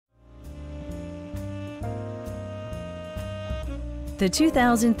The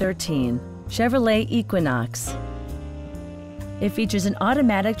 2013 Chevrolet Equinox. It features an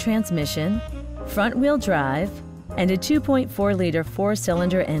automatic transmission, front-wheel drive, and a 2.4-liter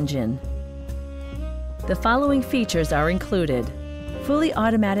four-cylinder engine. The following features are included: fully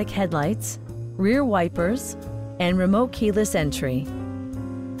automatic headlights, rear wipers, and remote keyless entry.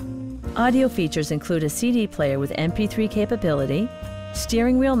 Audio features include a CD player with MP3 capability,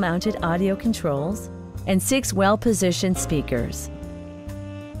 steering wheel mounted audio controls, and 6 well-positioned speakers.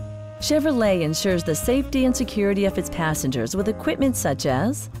 Chevrolet ensures the safety and security of its passengers with equipment such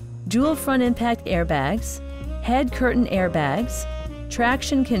as dual front impact airbags, head curtain airbags,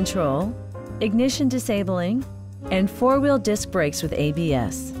 traction control, ignition disabling, and 4-wheel disc brakes with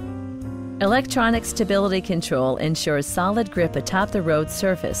ABS. Electronic stability control ensures solid grip atop the road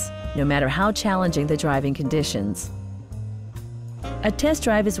surface, no matter how challenging the driving conditions. A test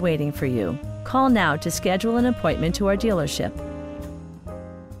drive is waiting for you. Call now to schedule an appointment to our dealership.